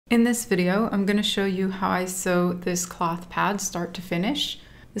In this video, I'm going to show you how I sew this cloth pad start to finish.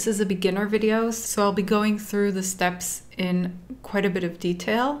 This is a beginner video, so I'll be going through the steps in quite a bit of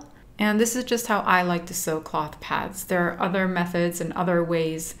detail. And this is just how I like to sew cloth pads. There are other methods and other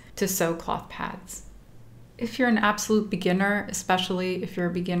ways to sew cloth pads. If you're an absolute beginner, especially if you're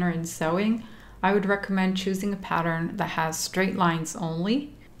a beginner in sewing, I would recommend choosing a pattern that has straight lines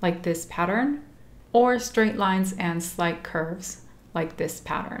only, like this pattern, or straight lines and slight curves, like this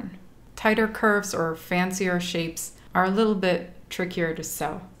pattern. Tighter curves or fancier shapes are a little bit trickier to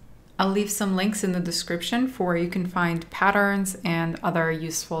sew. I'll leave some links in the description for where you can find patterns and other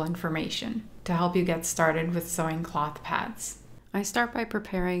useful information to help you get started with sewing cloth pads. I start by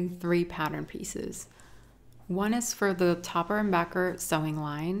preparing 3 pattern pieces. One is for the topper and backer sewing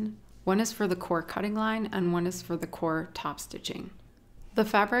line, one is for the core cutting line, and one is for the core top stitching. The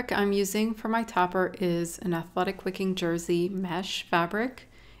fabric I'm using for my topper is an athletic wicking jersey mesh fabric.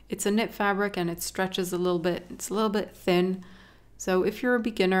 It's a knit fabric and it stretches a little bit. It's a little bit thin. So if you're a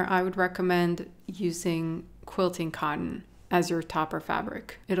beginner, I would recommend using quilting cotton as your topper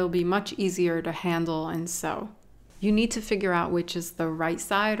fabric. It'll be much easier to handle and sew. You need to figure out which is the right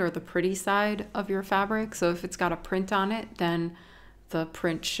side or the pretty side of your fabric. So if it's got a print on it, then the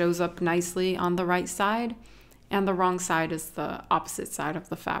print shows up nicely on the right side, and the wrong side is the opposite side of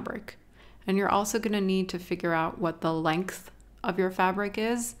the fabric. And you're also going to need to figure out what the length of your fabric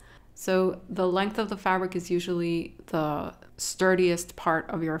is. So the length of the fabric is usually the sturdiest part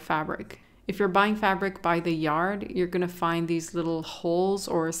of your fabric. If you're buying fabric by the yard, you're going to find these little holes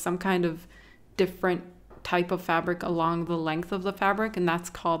or some kind of different type of fabric along the length of the fabric, and that's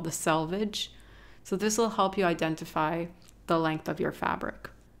called the selvage. So this will help you identify the length of your fabric.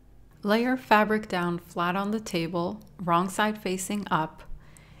 Lay your fabric down flat on the table, wrong side facing up,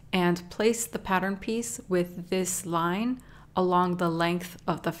 and place the pattern piece with this line along the length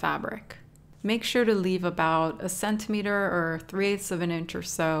of the fabric. Make sure to leave about 1 centimeter or 3/8 of an inch or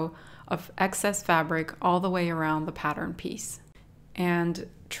so of excess fabric all the way around the pattern piece. And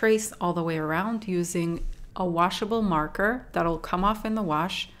trace all the way around using a washable marker that'll come off in the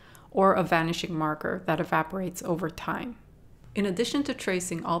wash or a vanishing marker that evaporates over time. In addition to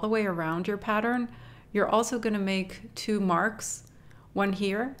tracing all the way around your pattern, you're also going to make 2 marks, one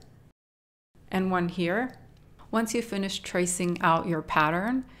here and one here. Once you finish tracing out your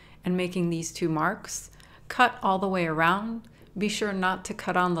pattern and making these 2 marks, cut all the way around. Be sure not to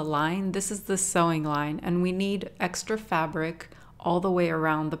cut on the line. This is the sewing line, and we need extra fabric all the way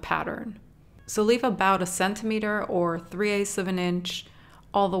around the pattern. So leave about 1 centimeter or 3/8 of an inch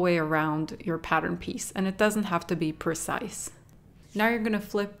all the way around your pattern piece, and it doesn't have to be precise. Now you're going to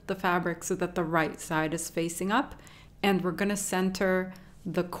flip the fabric so that the right side is facing up, and we're going to center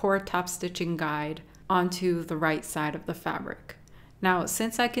the core top stitching guide onto the right side of the fabric. Now,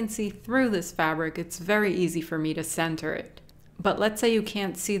 since I can see through this fabric, it's very easy for me to center it. But let's say you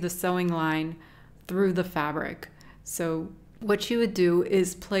can't see the sewing line through the fabric. So what you would do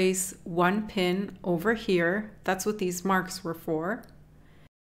is place 1 pin over here. That's what these marks were for.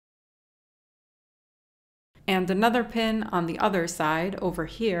 And another pin on the other side over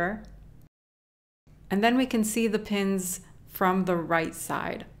here. And then we can see the pins from the right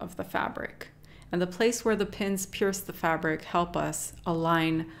side of the fabric. And the place where the pins pierce the fabric help us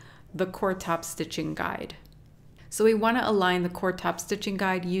align the core top stitching guide. So we want to align the core top stitching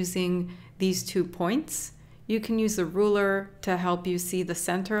guide using these 2 points. You can use a ruler to help you see the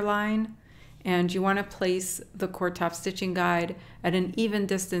center line, and you want to place the core top stitching guide at an even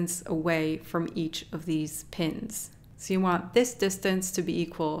distance away from each of these pins. So you want this distance to be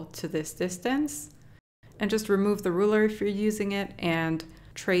equal to this distance, and just remove the ruler if you're using it and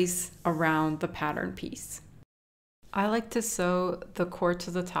trace around the pattern piece. I like to sew the core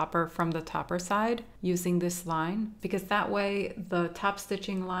to the topper from the topper side using this line, because that way the top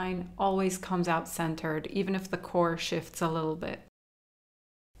stitching line always comes out centered, even if the core shifts a little bit.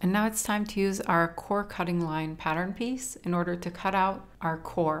 And now it's time to use our core cutting line pattern piece in order to cut out our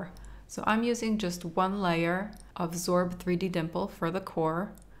core. So I'm using just 1 layer of Zorb 3D dimple for the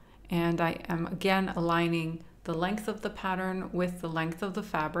core, and I am again aligning the length of the pattern with the length of the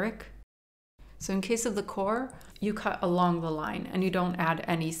fabric. So in case of the core, you cut along the line and you don't add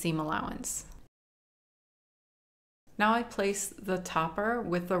any seam allowance. Now I place the topper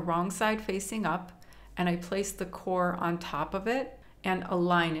with the wrong side facing up, and I place the core on top of it and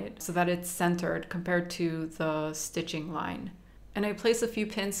align it so that it's centered compared to the stitching line. And I place a few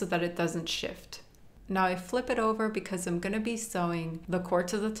pins so that it doesn't shift. Now I flip it over because I'm going to be sewing the core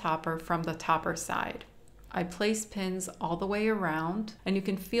to the topper from the topper side. I place pins all the way around, and you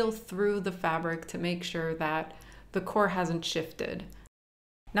can feel through the fabric to make sure that the core hasn't shifted.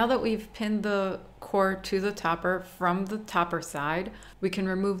 Now that we've pinned the core to the topper from the topper side, we can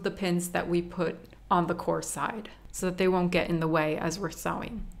remove the pins that we put on the core side so that they won't get in the way as we're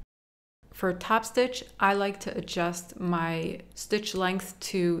sewing. For top stitch, I like to adjust my stitch length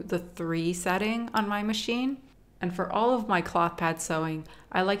to the 3 setting on my machine. And for all of my cloth pad sewing,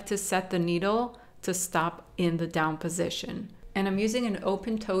 I like to set the needle to stop in the down position. And I'm using an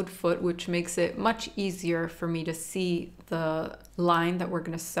open-toed foot, which makes it much easier for me to see the line that we're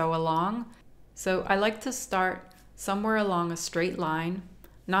going to sew along. So I like to start somewhere along a straight line,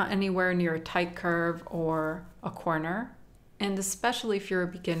 not anywhere near a tight curve or a corner. And especially if you're a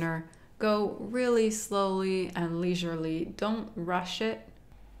beginner, go really slowly and leisurely. Don't rush it.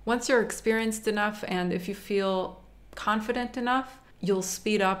 Once you're experienced enough and if you feel confident enough, you'll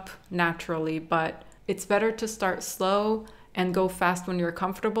speed up naturally, but it's better to start slow and go fast when you're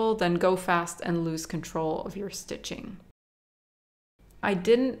comfortable than go fast and lose control of your stitching. I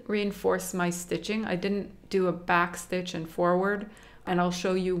didn't reinforce my stitching. I didn't do a back stitch and forward, and I'll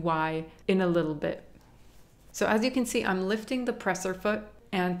show you why in a little bit. So as you can see, I'm lifting the presser foot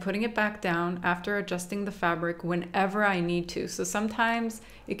and putting it back down after adjusting the fabric whenever I need to. So sometimes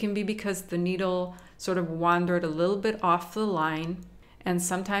it can be because the needle sort of wandered a little bit off the line, and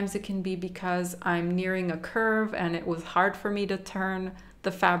sometimes it can be because I'm nearing a curve and it was hard for me to turn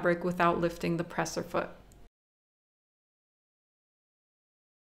the fabric without lifting the presser foot.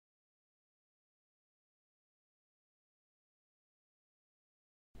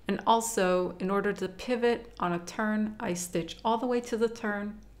 And also, in order to pivot on a turn, I stitch all the way to the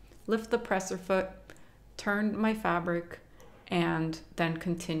turn, lift the presser foot, turn my fabric, and then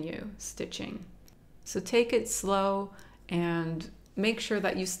continue stitching. So take it slow and make sure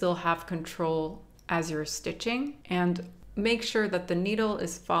that you still have control as you're stitching, and make sure that the needle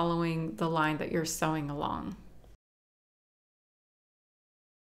is following the line that you're sewing along.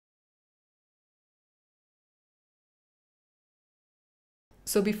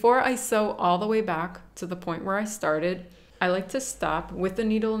 So before I sew all the way back to the point where I started, I like to stop with the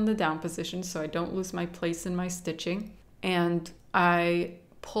needle in the down position so I don't lose my place in my stitching. And I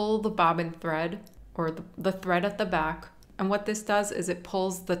pull the bobbin thread, or the thread at the back. And what this does is it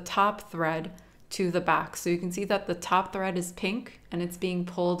pulls the top thread to the back. So you can see that the top thread is pink and it's being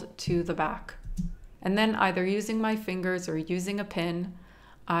pulled to the back. And then either using my fingers or using a pin,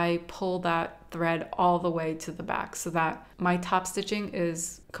 I pull that thread all the way to the back so that my top stitching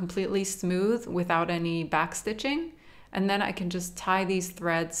is completely smooth without any back stitching. And then I can just tie these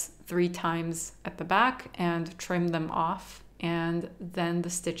threads 3 times at the back and trim them off, and then the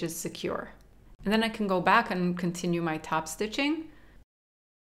stitch is secure. And then I can go back and continue my top stitching.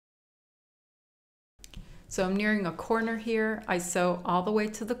 So I'm nearing a corner here. I sew all the way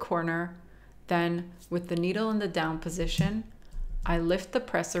to the corner. Then with the needle in the down position, I lift the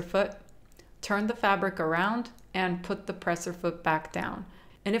presser foot, turn the fabric around, and put the presser foot back down.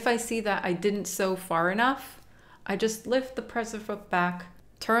 And if I see that I didn't sew far enough, I just lift the presser foot back,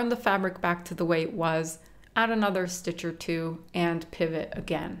 turn the fabric back to the way it was, add another stitch or 2, and pivot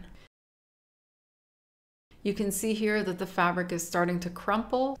again. You can see here that the fabric is starting to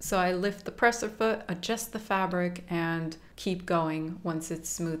crumple, so I lift the presser foot, adjust the fabric, and keep going once it's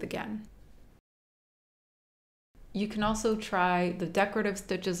smooth again. You can also try the decorative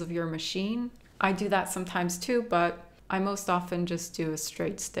stitches of your machine. I do that sometimes too, but I most often just do a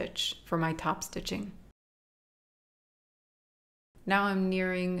straight stitch for my top stitching. Now I'm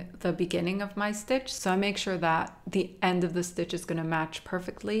nearing the beginning of my stitch, so I make sure that the end of the stitch is going to match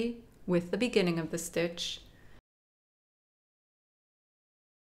perfectly with the beginning of the stitch.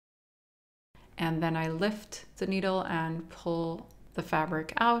 And then I lift the needle and pull the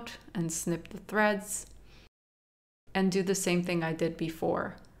fabric out and snip the threads. And do the same thing I did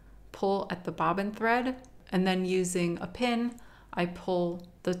before. Pull at the bobbin thread, and then using a pin, I pull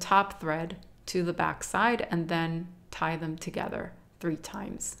the top thread to the back side and then tie them together 3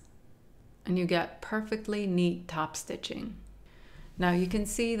 times. And you get perfectly neat top stitching. Now you can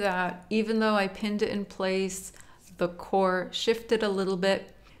see that even though I pinned it in place, the core shifted a little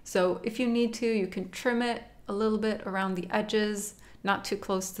bit. So if you need to, you can trim it a little bit around the edges, not too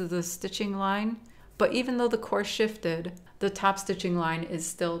close to the stitching line. But even though the core shifted, the top stitching line is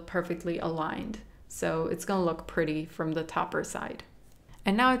still perfectly aligned. So it's going to look pretty from the topper side.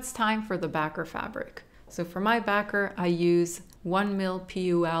 And now it's time for the backer fabric. So for my backer, I use 1 mil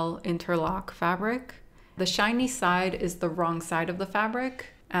PUL interlock fabric. The shiny side is the wrong side of the fabric,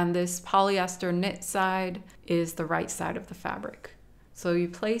 and this polyester knit side is the right side of the fabric. So you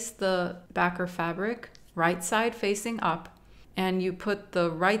place the backer fabric right side facing up, and you put the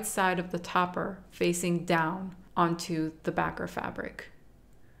right side of the topper facing down onto the backer fabric.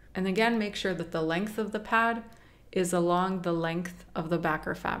 And again, make sure that the length of the pad is along the length of the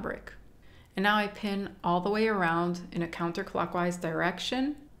backer fabric. And now I pin all the way around in a counterclockwise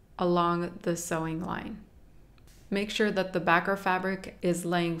direction along the sewing line. Make sure that the backer fabric is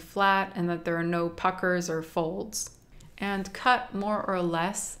laying flat and that there are no puckers or folds. And cut more or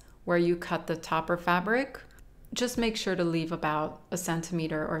less where you cut the topper fabric. Just make sure to leave about 1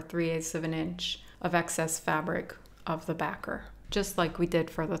 centimeter or 3/8 of an inch of excess fabric of the backer, just like we did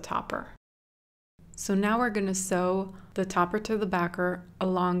for the topper. So now we're going to sew the topper to the backer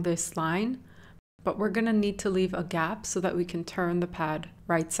along this line, but we're going to need to leave a gap so that we can turn the pad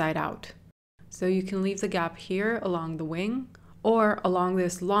right side out. So you can leave the gap here along the wing or along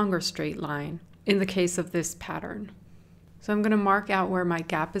this longer straight line in the case of this pattern. So I'm going to mark out where my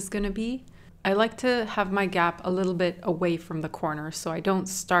gap is going to be. I like to have my gap a little bit away from the corner so I don't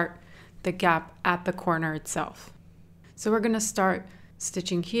start the gap at the corner itself. So we're going to start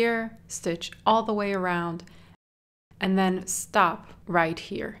stitching here, stitch all the way around, and then stop right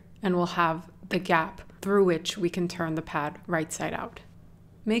here, and we'll have the gap through which we can turn the pad right side out.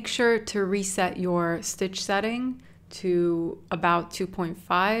 Make sure to reset your stitch setting to about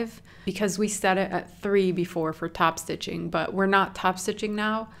 2.5 because we set it at 3 before for top stitching, but we're not top stitching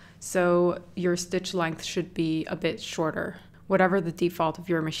now, so your stitch length should be a bit shorter, whatever the default of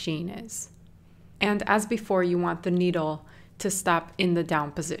your machine is. And as before, you want the needle to stop in the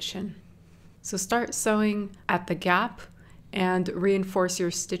down position. So start sewing at the gap and reinforce your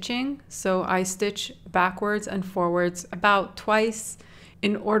stitching. So I stitch backwards and forwards about twice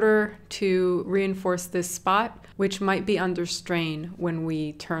in order to reinforce this spot, which might be under strain when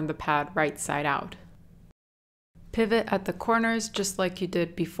we turn the pad right side out. Pivot at the corners just like you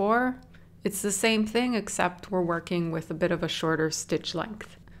did before. It's the same thing except we're working with a bit of a shorter stitch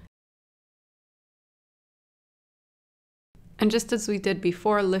length. And just as we did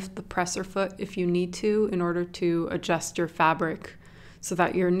before, lift the presser foot if you need to in order to adjust your fabric so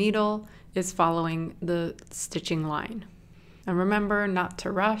that your needle is following the stitching line. And remember not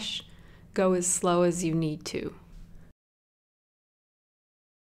to rush, go as slow as you need to.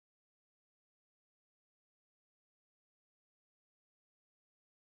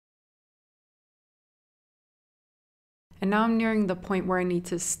 And now I'm nearing the point where I need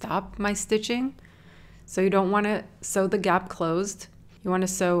to stop my stitching. So you don't want to sew the gap closed. You want to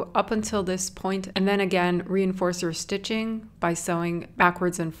sew up until this point and then again reinforce your stitching by sewing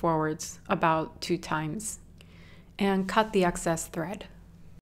backwards and forwards about 2 times. And cut the excess thread.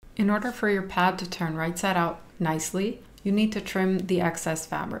 In order for your pad to turn right side out nicely, you need to trim the excess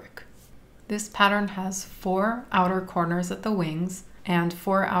fabric. This pattern has 4 outer corners at the wings and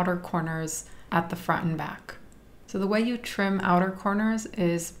 4 outer corners at the front and back. So the way you trim outer corners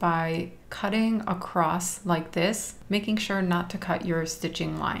is by cutting across like this, making sure not to cut your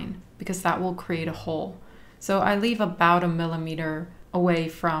stitching line because that will create a hole. So I leave about 1 millimeter away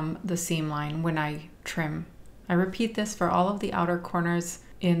from the seam line when I trim. I repeat this for all of the outer corners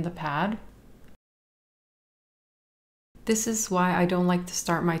in the pad. This is why I don't like to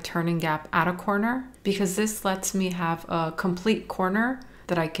start my turning gap at a corner, because this lets me have a complete corner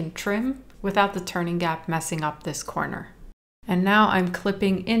that I can trim without the turning gap messing up this corner. And now I'm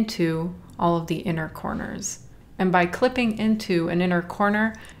clipping into all of the inner corners. And by clipping into an inner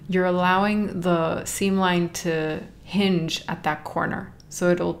corner, you're allowing the seam line to hinge at that corner.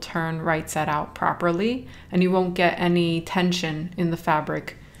 So it'll turn right side out properly and you won't get any tension in the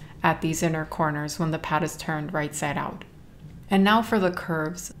fabric at these inner corners when the pad is turned right side out. And now for the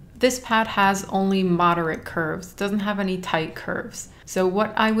curves. This pad has only moderate curves, doesn't have any tight curves. So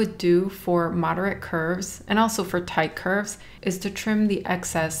what I would do for moderate curves and also for tight curves is to trim the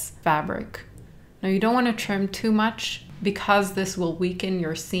excess fabric. Now you don't want to trim too much because this will weaken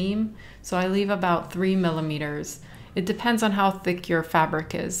your seam. So I leave about 3 millimeters. It depends on how thick your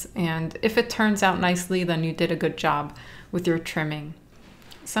fabric is. And if it turns out nicely, then you did a good job with your trimming.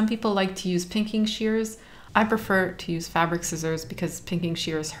 Some people like to use pinking shears. I prefer to use fabric scissors because pinking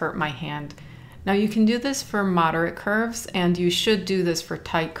shears hurt my hand. Now you can do this for moderate curves and you should do this for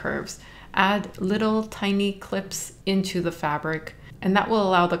tight curves. Add little tiny clips into the fabric and that will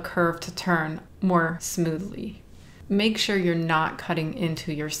allow the curve to turn more smoothly. Make sure you're not cutting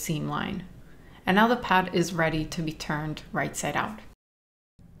into your seam line. And now the pad is ready to be turned right side out.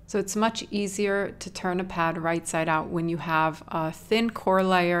 So it's much easier to turn a pad right side out when you have a thin core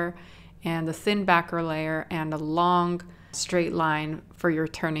layer and a thin backer layer and a long straight line for your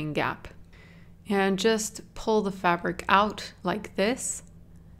turning gap. And just pull the fabric out like this.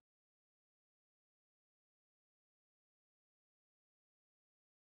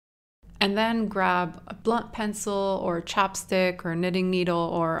 And then grab a blunt pencil or a chopstick or a knitting needle,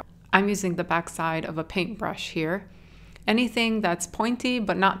 or I'm using the backside of a paintbrush here. Anything that's pointy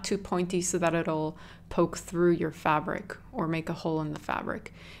but not too pointy so that it'll poke through your fabric or make a hole in the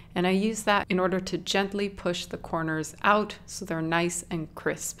fabric. And I use that in order to gently push the corners out so they're nice and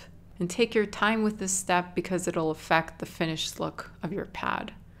crisp. And take your time with this step because it'll affect the finished look of your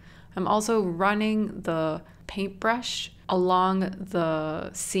pad. I'm also running the paintbrush along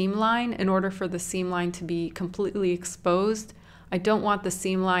the seam line in order for the seam line to be completely exposed. I don't want the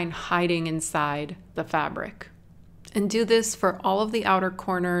seam line hiding inside the fabric. And do this for all of the outer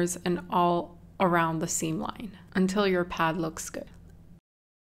corners and all around the seam line until your pad looks good.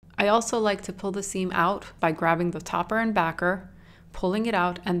 I also like to pull the seam out by grabbing the topper and backer, pulling it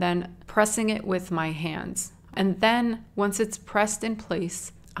out, and then pressing it with my hands. And then once it's pressed in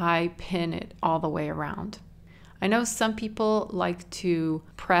place, I pin it all the way around. I know some people like to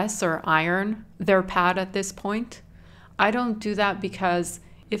press or iron their pad at this point. I don't do that because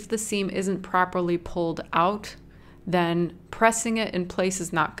if the seam isn't properly pulled out, then pressing it in place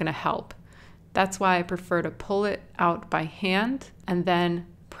is not going to help. That's why I prefer to pull it out by hand and then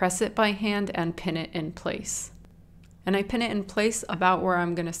press it by hand and pin it in place. And I pin it in place about where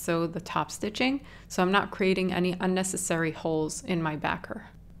I'm going to sew the top stitching, so I'm not creating any unnecessary holes in my backer.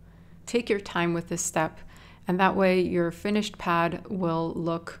 Take your time with this step, and that way your finished pad will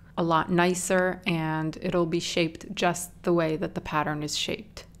look a lot nicer and it'll be shaped just the way that the pattern is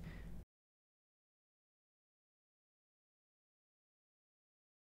shaped.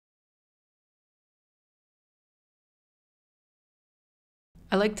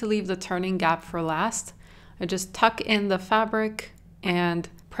 I like to leave the turning gap for last. I just tuck in the fabric and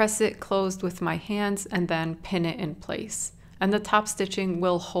press it closed with my hands and then pin it in place. And the top stitching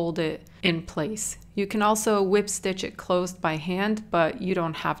will hold it in place. You can also whip stitch it closed by hand, but you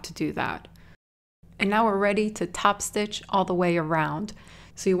don't have to do that. And now we're ready to top stitch all the way around.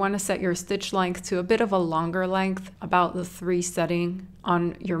 So you want to set your stitch length to a bit of a longer length, about the 3 setting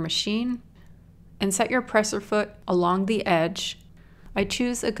on your machine, and set your presser foot along the edge. I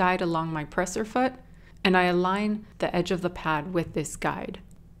choose a guide along my presser foot and I align the edge of the pad with this guide.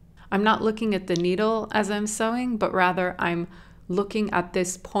 I'm not looking at the needle as I'm sewing, but rather I'm looking at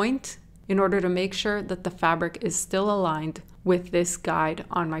this point in order to make sure that the fabric is still aligned with this guide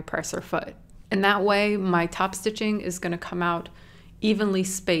on my presser foot. And that way my top stitching is going to come out evenly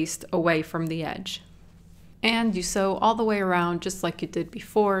spaced away from the edge. And you sew all the way around just like you did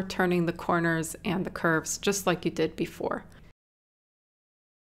before, turning the corners and the curves just like you did before.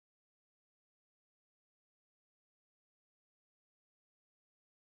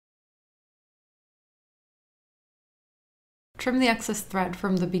 Trim the excess thread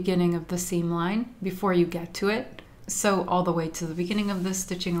from the beginning of the seam line before you get to it. Sew all the way to the beginning of the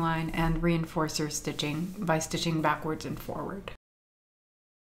stitching line and reinforce your stitching by stitching backwards and forward.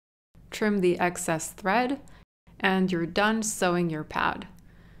 Trim the excess thread and you're done sewing your pad.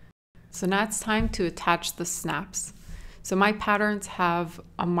 So now it's time to attach the snaps. So my patterns have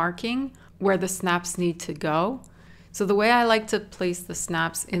a marking where the snaps need to go. So the way I like to place the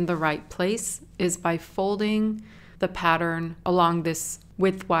snaps in the right place is by folding the pattern along this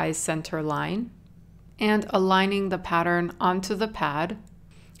widthwise center line and aligning the pattern onto the pad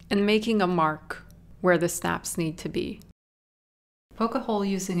and making a mark where the snaps need to be. Poke a hole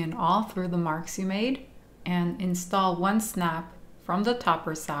using an awl through the marks you made and install one snap from the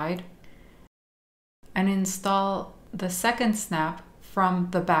topper side and install the second snap from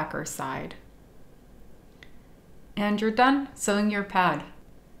the backer side. And you're done sewing your pad.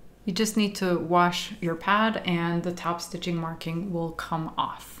 You just need to wash your pad and the top stitching marking will come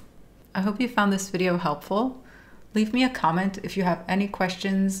off. I hope you found this video helpful. Leave me a comment if you have any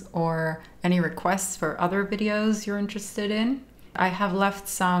questions or any requests for other videos you're interested in. I have left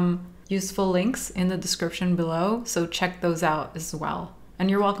some useful links in the description below, so check those out as well.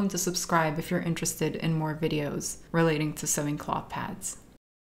 And you're welcome to subscribe if you're interested in more videos relating to sewing cloth pads.